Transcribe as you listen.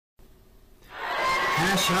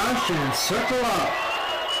Hash House and Circle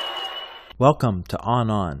Up. Welcome to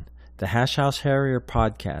On, the Hash House Harrier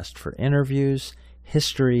podcast for interviews,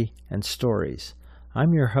 history, and stories.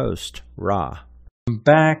 I'm your host, Ra. I'm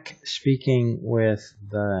back speaking with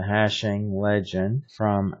the hashing legend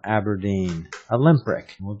from Aberdeen,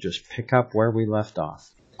 Olympric. We'll just pick up where we left off.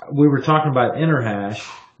 We were talking about Interhash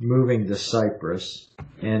moving to Cyprus,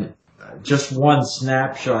 and just one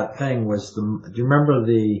snapshot thing was do you remember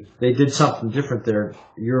they did something different there?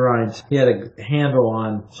 Urines, he had a handle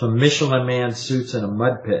on some Michelin Man suits in a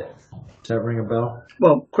mud pit. Does that ring a bell?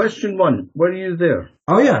 Well, question one, were you there?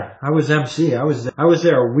 Oh yeah, I was MC. I was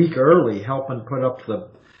there a week early helping put up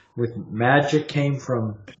with Magic came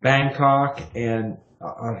from Bangkok, and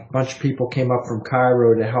a bunch of people came up from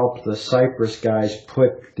Cairo to help the Cyprus guys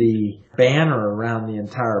put the banner around the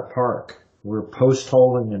entire park. We're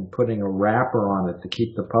post-holing and putting a wrapper on it to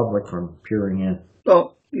keep the public from peering in.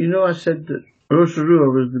 Well, you know, I said that Rotorua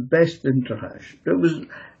was the best Interhash.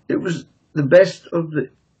 It was the best of the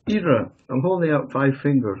era. I'm holding up 5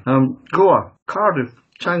 fingers. Goa, Cardiff,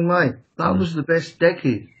 Chiang Mai. That was the best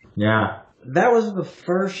decade. Yeah. That was the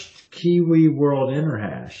first Kiwi World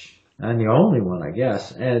Interhash. And the only one, I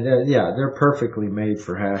guess. And they're perfectly made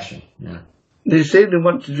for hashing. Yeah. They say they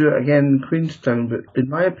want to do it again in Queenstown, but in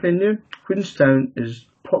my opinion, Queenstown is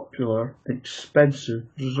popular, expensive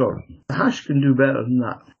resort. The hash can do better than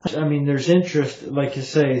that. I mean, there's interest, like you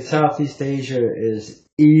say, Southeast Asia is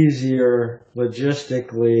easier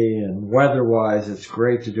logistically and weather-wise. It's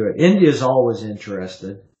great to do it. India's always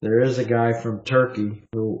interested. There is a guy from Turkey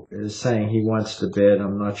who is saying he wants to bid.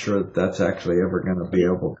 I'm not sure that that's actually ever going to be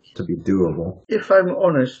able to be doable. If I'm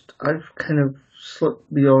honest, I've kind of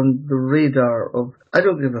slipped beyond the radar of, I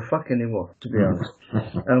don't give a fuck anymore, to be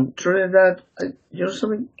honest. Trinidad, you know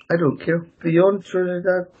something? I don't care. Beyond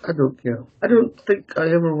Trinidad, I don't care. I don't think I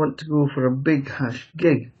ever want to go for a big hash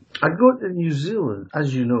gig. I'd go to New Zealand,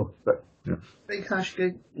 as you know, but big hash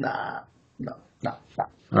gig? Nah.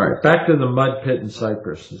 All right, back to the mud pit in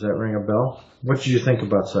Cyprus. Does that ring a bell? What did you think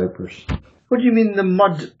about Cyprus? What do you mean the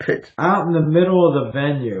mud pit? Out in the middle of the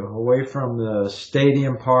venue, away from the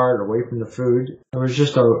stadium part, away from the food, there was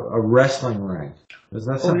just a wrestling ring. Was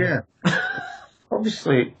that something? Oh, yeah.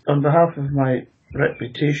 Obviously, on behalf of my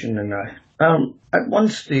reputation and at one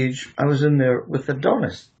stage, I was in there with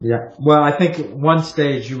Adonis. Yeah. Well, I think at one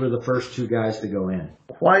stage you were the first 2 guys to go in.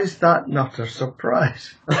 Why is that not a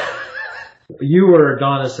surprise? You or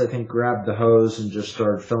Adonis, I think, grabbed the hose and just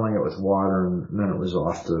started filling it with water, and then it was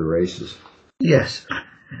off to the races. Yes.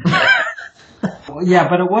 Yeah,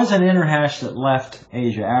 but it was an Interhash that left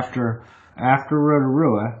Asia. After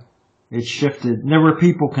Rotorua, it shifted. There were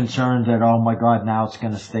people concerned that, oh my God, now it's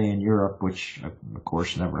going to stay in Europe, which, of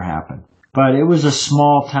course, never happened. But it was a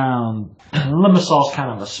small town. Limassol's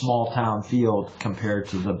kind of a small town field compared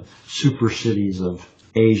to the super cities of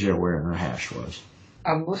Asia where Interhash was.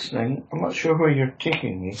 I'm listening. I'm not sure where you're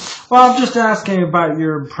taking me. Well, I'm just asking about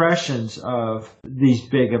your impressions of these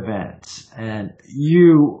big events. And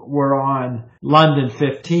you were on London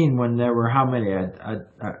 15 when there were how many?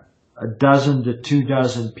 A dozen to 2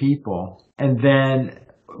 dozen people. And then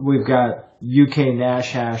we've got UK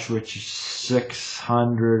Nash Hash, which is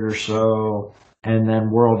 600 or so. And then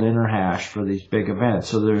World Interhash for these big events.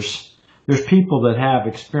 So there's people that have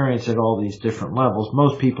experience at all these different levels.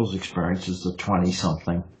 Most people's experience is the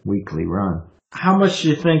 20-something weekly run. How much do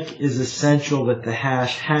you think is essential that the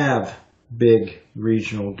hash have big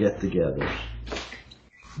regional get-togethers?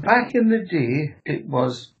 Back in the day, it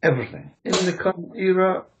was everything. In the current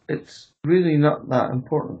era, it's really not that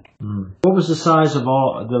important. What was the size of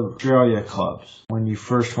all the Australia clubs when you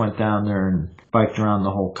first went down there and biked around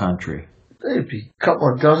the whole country? There'd be a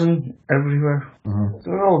couple of dozen everywhere. Mm-hmm.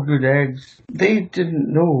 They're all good eggs. They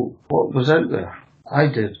didn't know what was out there. I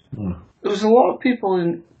did. There was a lot of people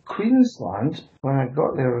in Queensland when I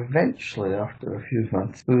got there eventually after a few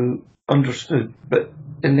months who understood. But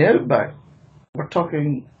in the outback, we're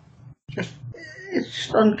talking it's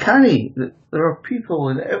just uncanny that there are people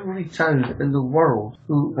in every town in the world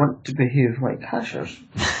who want to behave like hashers.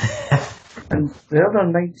 And the other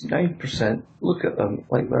 99% look at them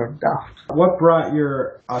like they're daft. What brought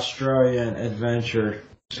your Australian adventure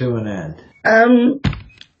to an end?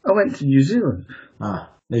 I went to New Zealand.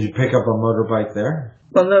 Did you pick up a motorbike there?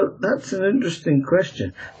 Well, now, that's an interesting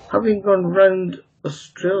question. Having gone round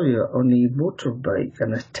Australia on a motorbike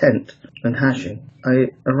and a tent and hashing, I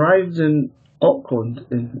arrived in Auckland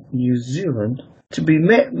in New Zealand to be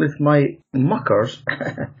met with my muckers,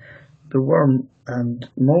 the Worm and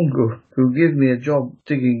Mongo, who gave me a job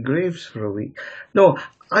digging graves for a week. No,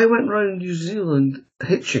 I went round New Zealand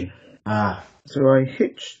hitching. So I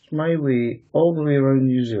hitched my way all the way around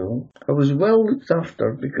New Zealand. I was well looked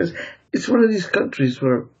after because it's one of these countries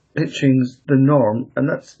where hitching's the norm, and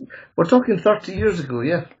we're talking 30 years ago,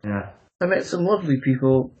 yeah. Yeah. I met some lovely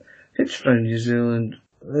people, hitched around New Zealand.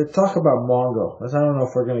 Talk about Mongo, because I don't know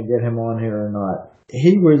if we're going to get him on here or not.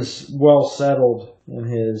 He was well settled in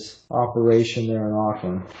his operation there in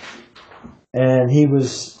Auckland. And he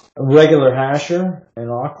was a regular hasher in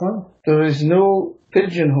Auckland. There is no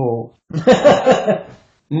pigeonhole.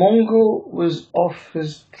 Mongo was off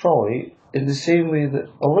his trolley in the same way that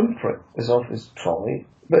Olympric is off his trolley.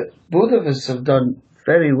 But both of us have done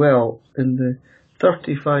very well in the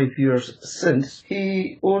 35 years since.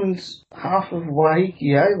 He owns half of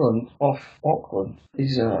Waiheke Island off Auckland.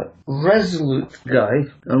 He's a resolute guy.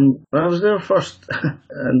 When I was there first,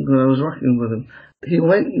 and when I was working with him, he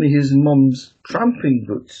lent me his mum's tramping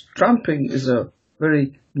boots. Tramping is a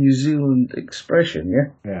very New Zealand expression,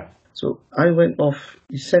 yeah? Yeah. So I went off,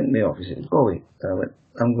 he sent me off, he said, go away. I went,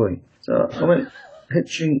 I'm going. So I went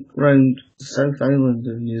hitching round the South Island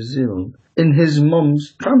of New Zealand in his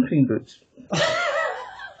mum's tramping boots.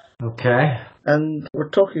 Okay. And we're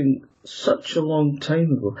talking such a long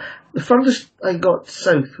time ago. The furthest I got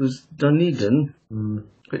south was Dunedin,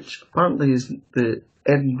 which apparently is the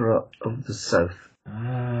Edinburgh of the South.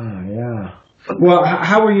 Ah, yeah. Well,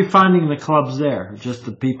 how were you finding the clubs there? Just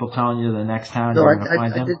the people telling you the next town you're going to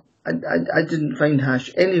find them? I didn't find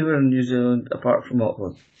hash anywhere in New Zealand apart from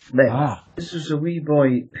Auckland. Then, This was a wee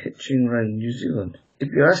boy hitching around New Zealand. If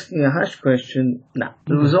you're asking a hash question, nah.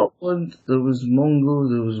 There was Auckland, there was Mongo,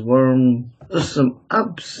 there was Worm. There's some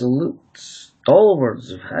absolute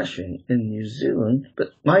stalwarts of hashing in New Zealand,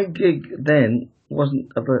 but my gig then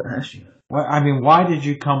wasn't about hashing. Well, I mean, why did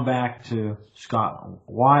you come back to Scotland?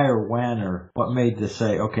 Why or when or what made you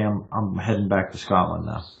say, okay, I'm heading back to Scotland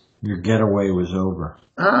now? Your getaway was over.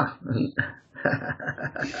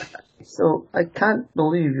 So I can't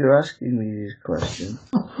believe you're asking me these questions,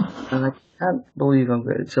 and I can't believe I'm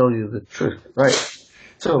going to tell you the truth. Right.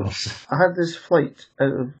 So I had this flight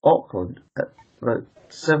out of Auckland at about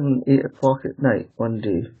 7, 8 o'clock at night one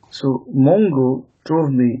day. So Mongo drove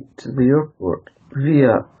me to the airport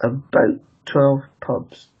via about 12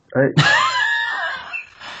 pubs, right?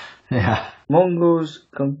 Yeah. Mongo's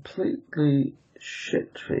completely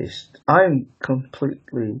shit-faced. I'm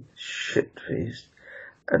completely shit-faced.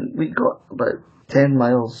 And we got about 10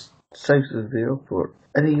 miles south of the airport,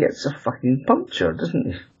 and he gets a fucking puncture,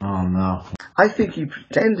 doesn't he? Oh, no. I think he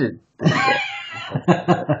pretended that he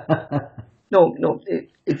got No,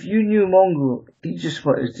 if you knew Mongo, he just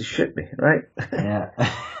wanted to shit me, right? Yeah.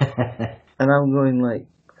 And I'm going like,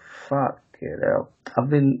 fuck it out. I've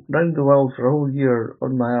been round the world for a whole year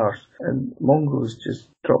on my arse, and Mongo's just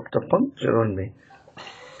dropped a puncture on me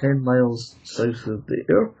 10 miles south of the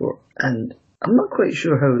airport. And I'm not quite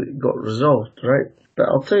sure how it got resolved, right? But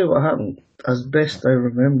I'll tell you what happened, as best I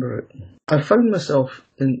remember it. I found myself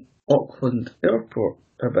in Auckland Airport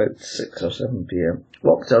about 6 or 7 p.m.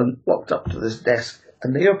 Walked up to this desk,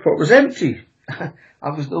 and the airport was empty. I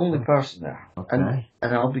was the only person there. Okay.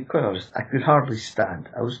 And I'll be quite honest, I could hardly stand.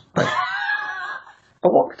 I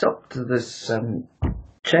walked up to this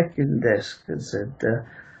check-in desk and said,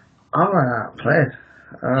 I'm a plane.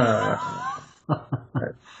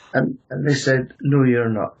 And they said, no, you're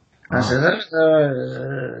not. I said,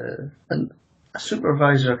 and a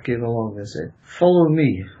supervisor came along and said, follow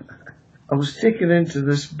me. I was taken into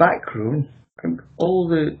this back room, and all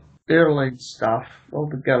the airline staff, all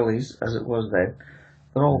the girlies, as it was then,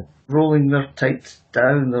 they're all rolling their tights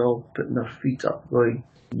down, they're all putting their feet up, going,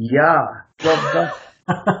 yeah, job done.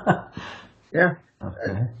 Yeah.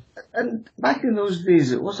 Okay. And back in those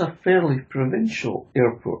days, it was a fairly provincial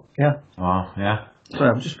airport. Yeah. Oh, yeah. Sorry,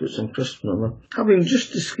 I've just put some crisps on them. Having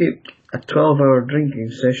just escaped a 12-hour drinking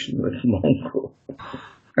session with Mongo,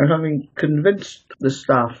 and having convinced the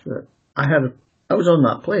staff that I was on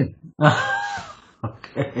that plane.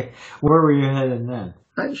 Okay. Where were you headed then?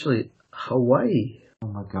 Actually, Hawaii. Oh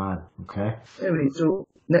my God. Okay. Anyway, so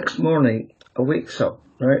next morning, I wakes up,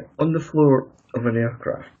 right, on the floor of an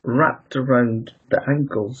aircraft, wrapped around the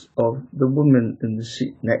ankles of the woman in the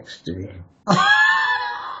seat next to me.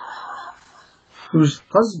 Whose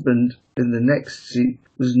husband in the next seat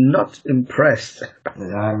was not impressed.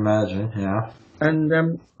 I imagine, yeah. And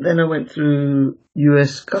then I went through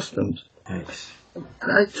US Customs. Thanks. And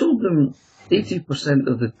I told them 80%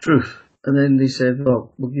 of the truth. And then they said,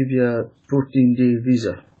 well, we'll give you a 14-day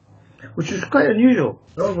visa. Which was quite unusual.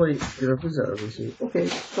 Normally, if you're a visitor, they say, okay,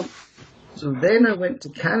 come. So then I went to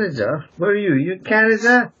Canada. Where are you? You in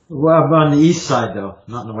Canada? Well, I'm on the east side, though,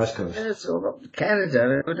 not on the west coast. Yeah, so I'm up to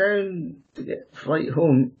Canada. I go down to get a flight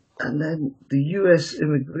home, And then the US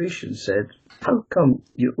immigration said, how come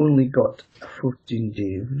you only got a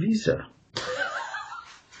 14-day visa?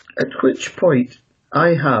 At which point I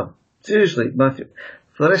have, seriously, Matthew,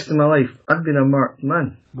 for the rest of my life, I've been a marked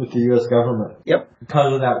man. With the U.S. government? Yep.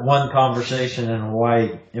 Because of that one conversation in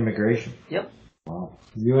Hawaii immigration? Yep. Wow.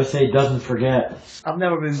 The USA doesn't forget. I've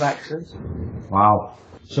never been back since. Wow.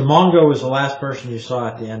 So Mongo was the last person you saw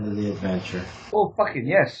at the end of the adventure. Oh, fucking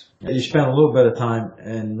yes. You spent a little bit of time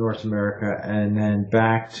in North America and then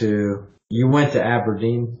back to, you went to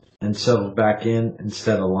Aberdeen and settled back in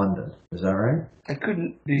instead of London. Is that right? I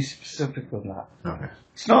couldn't be specific on that. Okay.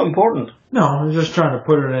 It's not important. No, I'm just trying to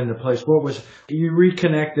put it into place. You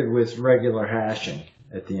reconnected with regular hashing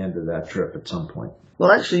at the end of that trip at some point?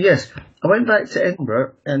 Well, actually, yes. I went back to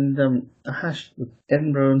Edinburgh and I hashed with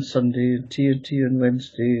Edinburgh on Sunday and TNT on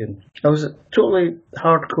Wednesday, and I was a totally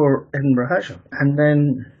hardcore Edinburgh hasher. And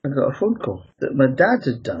then I got a phone call that my dad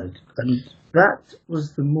had died, and that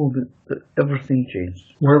was the moment that everything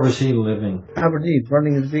changed. Where was he living? Aberdeen,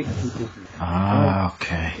 running a bakery business. Ah,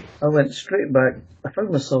 okay. I went straight back. I found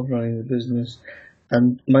myself running the business,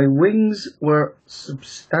 and my wings were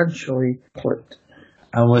substantially clipped.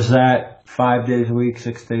 And was that 5 days a week,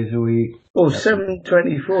 6 days a week? Oh,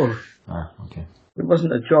 7/24. Ah, okay. It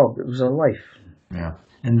wasn't a job, it was a life. Yeah.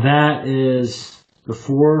 And that is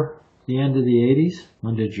before the end of the 80s?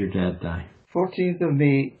 When did your dad die? 14th of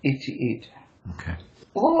May, 88. Okay.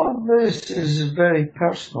 A lot of this is very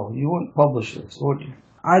personal. You won't publish this, won't you?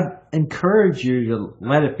 I'd encourage you to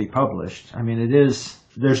let it be published. I mean,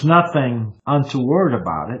 there's nothing untoward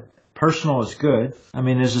about it. Personal is good. I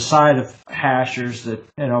mean, there's a side of hashers that,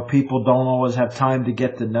 people don't always have time to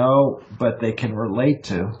get to know, but they can relate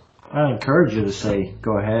to. I encourage you to say,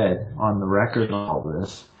 go ahead, on the record on all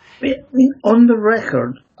this. I mean, on the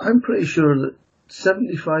record, I'm pretty sure that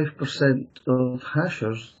 75% of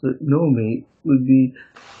hashers that know me would be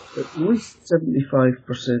at least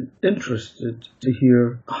 75% interested to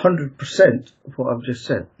hear 100% of what I've just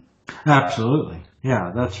said. Absolutely.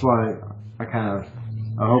 Yeah, that's why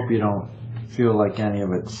I hope you don't feel like any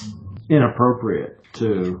of it's inappropriate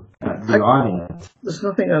to the audience. There's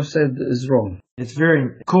nothing I've said that is wrong. It's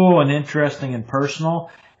very cool and interesting and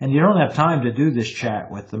personal, and you don't have time to do this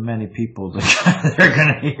chat with the many people that are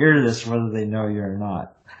going to hear this, whether they know you or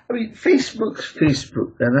not. I mean, Facebook's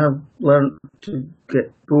Facebook, and I've learned to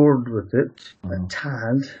get bored with it a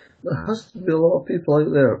tad. There has to be a lot of people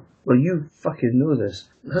out there, well, you fucking know this,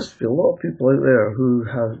 there has to be a lot of people out there who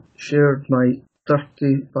have shared my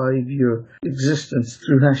 35-year existence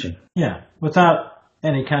through hashing. Yeah, without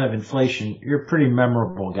any kind of inflation, you're a pretty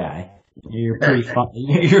memorable guy. You're pretty fun.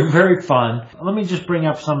 You're very fun. Let me just bring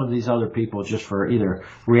up some of these other people just for either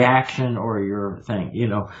reaction or your thing.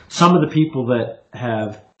 Some of the people that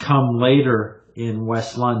have come later in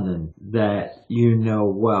West London that you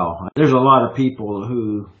know well. There's a lot of people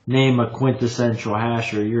who name a quintessential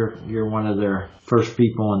hasher. You're one of their first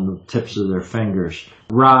people on the tips of their fingers.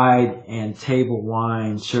 Ride and Table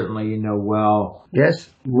Wine, certainly you know well. Yes.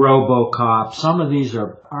 RoboCop. Some of these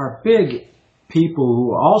are big people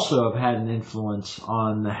who also have had an influence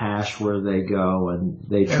on the hash where they go, and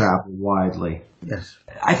they travel widely. Yes.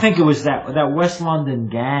 I think it was that West London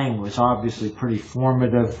gang was obviously pretty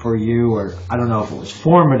formative for you, or I don't know if it was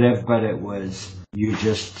formative, but it was, you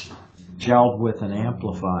just gelled with and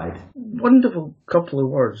amplified. Wonderful couple of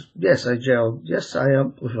words. Yes, I gelled. Yes, I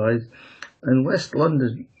amplified. And West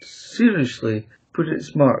London seriously put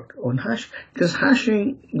its mark on hash, because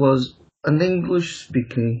hashing was an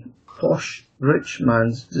English-speaking, posh, rich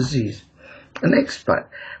man's disease. An expat.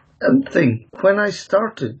 And thing, when I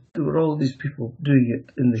started, there were all these people doing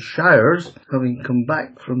it in the shires, having come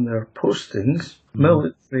back from their postings,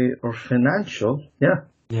 military or financial.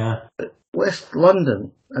 Yeah. West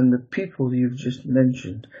London and the people you've just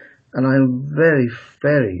mentioned, and I'm very,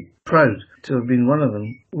 very proud to have been one of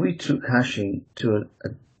them. We took hashing to a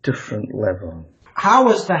different level. How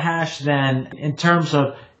was the hash then, in terms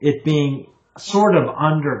of it being sort of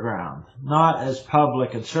underground, not as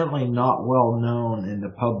public, and certainly not well known in the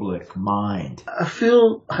public mind? I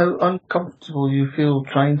feel how uncomfortable you feel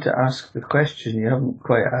trying to ask the question you haven't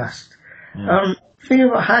quite asked. Yeah. The thing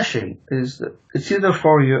about hashing is that it's either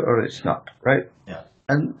for you or it's not, right? Yeah.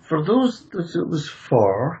 And for those that it was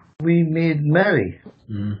for, we made merry.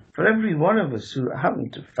 For every one of us who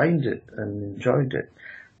happened to find it and enjoyed it,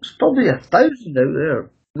 there's probably 1,000 out there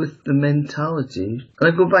with the mentality. And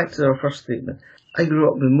I go back to our first statement. I grew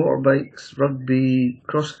up with motorbikes, rugby,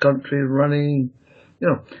 cross-country, running.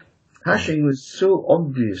 Hashing was so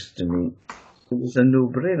obvious to me, it was a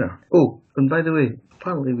no-brainer. Oh, and by the way,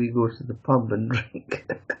 apparently we go to the pub and drink.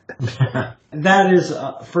 That is,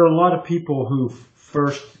 for a lot of people who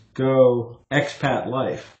first go expat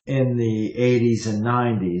life in the 80s and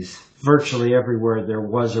 90s, virtually everywhere there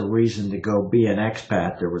was a reason to go be an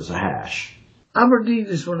expat, there was a hash. Aberdeen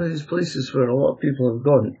is one of these places where a lot of people have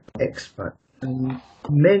gone expat. And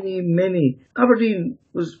many. Aberdeen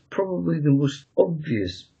was probably the most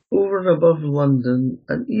obvious, over and above London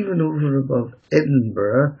and even over and above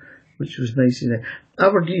Edinburgh, which was nice enough.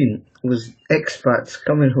 Aberdeen was expats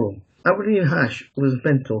coming home. Aberdeen hash was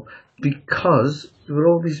mental because there were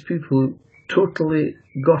all these people who totally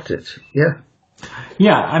got it. Yeah.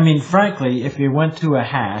 Yeah, I mean, frankly, if you went to a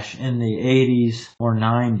hash in the 80s or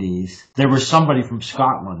 90s, there was somebody from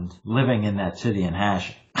Scotland living in that city and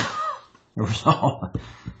hashing. There was all...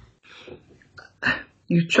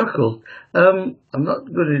 You chuckled. I'm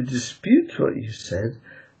not going to dispute what you said,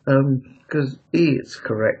 because it's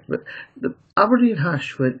correct, but the Aberdeen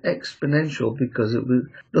hash went exponential because it was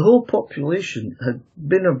the whole population had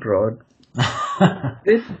been abroad.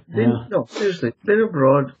 No, seriously, been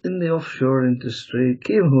abroad in the offshore industry,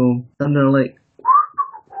 came home, and they're like,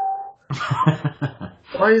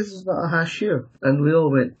 why is there not a hash here? And we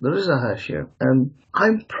all went, there is a hash here. And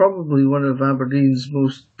I'm probably one of Aberdeen's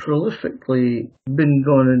most prolifically been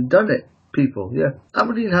gone and done it people, yeah.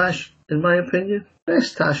 Aberdeen hash, in my opinion,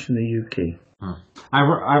 best hash in the UK. I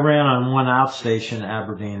ran on one outstation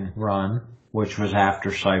Aberdeen run, which was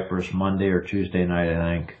after Cyprus, Monday or Tuesday night,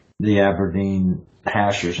 I think. The Aberdeen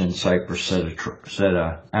hashers in Cyprus set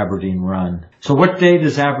a Aberdeen run. So what day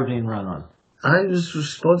does Aberdeen run on? I was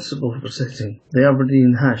responsible for setting the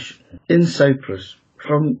Aberdeen hash in Cyprus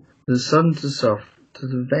from the sun to surf to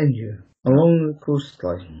the venue along the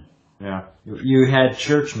coastline. Yeah. You had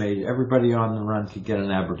shirts made. Everybody on the run could get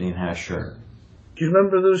an Aberdeen hash shirt. Do you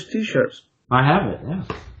remember those t-shirts? I have it, yeah.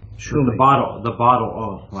 Show me. The bottle,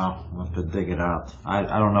 oh, well, I'll have to dig it out. I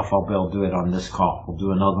don't know if I'll be able to do it on this call. We'll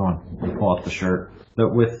do another one. We'll pull out the shirt.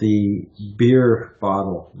 But with the beer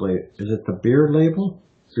bottle, is it the beer label?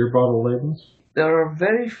 Beer bottle label? There are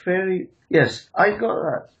very, yes, I got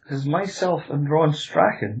that, because myself and Ron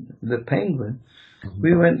Strachan, the Penguin,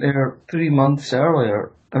 we went there 3 months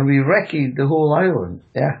earlier, and we recce'd the whole island,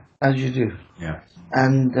 yeah, as you do. Yeah.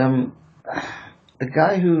 And the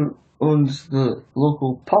guy who owns the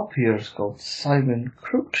local pub here is called Simon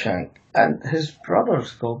Cruikshank, and his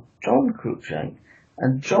brother's called John Cruikshank.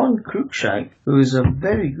 And John Cruikshank, who is a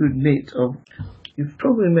very good mate of, you've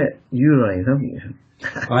probably met Urine, haven't you?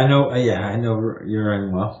 I know you're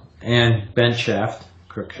in well. And Ben Shaft,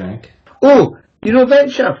 Cruikshank. Oh, you know Ben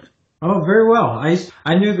Shaft? Oh, very well.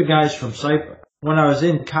 I knew the guys from Cyprus. When I was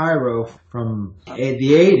in Cairo from the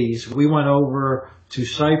 80s, we went over to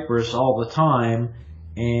Cyprus all the time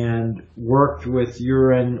and worked with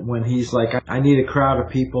Urine when he's like, I need a crowd of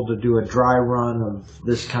people to do a dry run of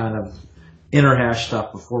this kind of interhash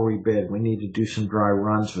stuff before we bid. We need to do some dry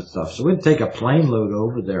runs with stuff. So we'd take a plane load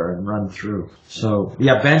over there and run through. So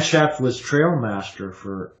yeah, Ben Shaft was trail master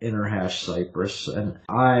for Interhash Cyprus, and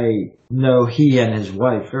I know he and his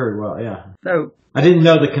wife very well, yeah. Now, I didn't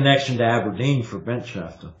know the connection to Aberdeen for Ben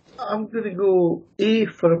Shaft. I'm going to go A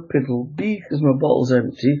for a piddle, B because my bottle's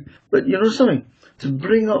empty, but you know something? To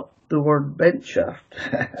bring up the word Ben Shaft.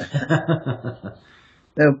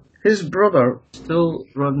 Now, his brother still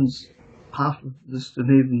runs half of the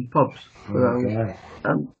Stonehaven pubs. Okay.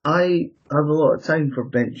 And I have a lot of time for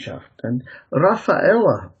Ben Shaft. And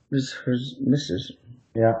Rafaela is his missus.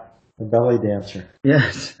 Yeah, the belly dancer.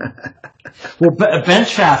 Yes. Well, Ben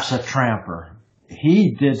Shaft's a tramper.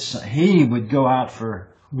 He would go out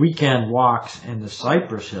for weekend walks in the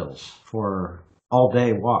Cypress Hills for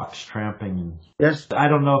all-day walks, tramping. Yes. I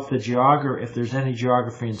don't know if there's any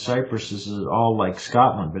geography in Cyprus is all like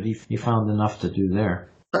Scotland, but he found enough to do there.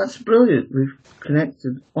 That's brilliant. We've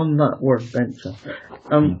connected on that word, Ben Shaft.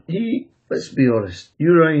 Let's be honest,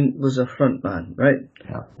 Urine was a front man, right?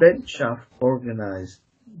 Yeah. Ben Shaft organised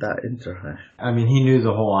that interhash. I mean, he knew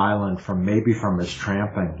the whole island from his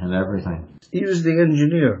tramping and everything. He was the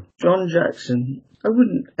engineer. John Jackson, I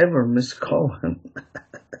wouldn't ever miscall him.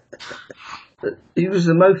 He was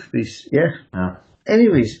the mouthpiece, yeah?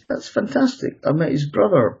 Anyways, that's fantastic. I met his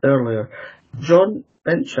brother earlier. John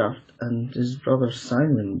Ben Shaft and his brother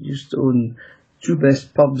Simon used to own 2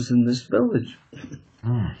 best pubs in this village.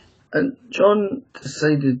 And John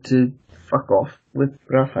decided to fuck off with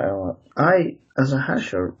Rafaela. I, as a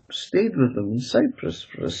hasher, stayed with them in Cyprus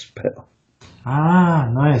for a spell. Ah,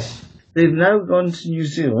 nice. They've now gone to New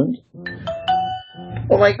Zealand.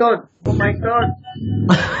 Oh my god! Oh my god!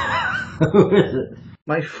 Who is it?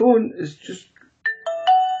 My phone is just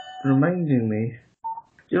reminding me.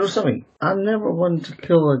 You know something? I'm never one to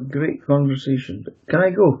kill a great conversation, but can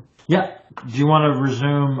I go? Yeah. Do you want to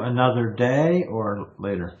resume another day or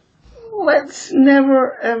later? Let's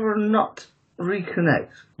never ever not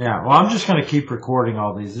reconnect. Yeah, well, I'm just going to keep recording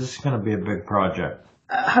all these. This is going to be a big project.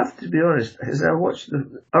 I have to be honest, as I watched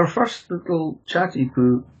our first little chatty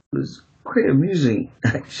poo was quite amusing,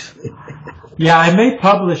 actually. Yeah, I may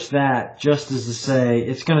publish that just as to say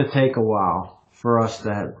it's going to take a while for us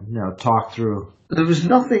to, talk through. There was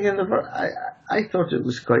nothing in the... I thought it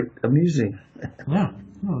was quite amusing. Yeah,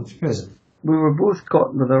 no, it's good. We were both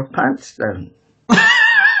caught with our pants down.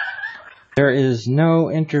 There is no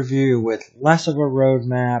interview with less of a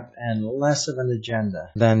roadmap and less of an agenda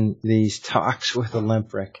than these talks with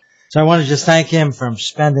Olympric. So I want to just thank him for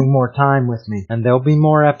spending more time with me, and there'll be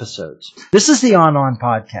more episodes. This is the On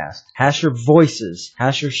Podcast. Hash your voices,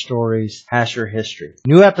 hash your stories, hash your history.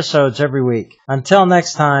 New episodes every week. Until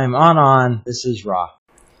next time, On, this is Ra.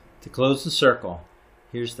 To close the circle,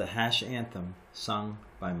 here's the Hash Anthem sung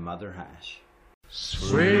by Mother Hash.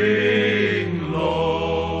 Swing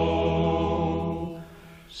low,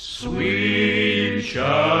 sweet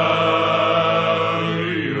chariot,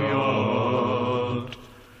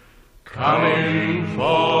 coming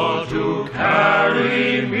forth to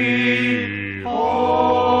carry me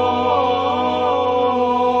home.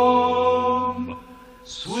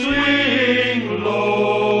 Swing low.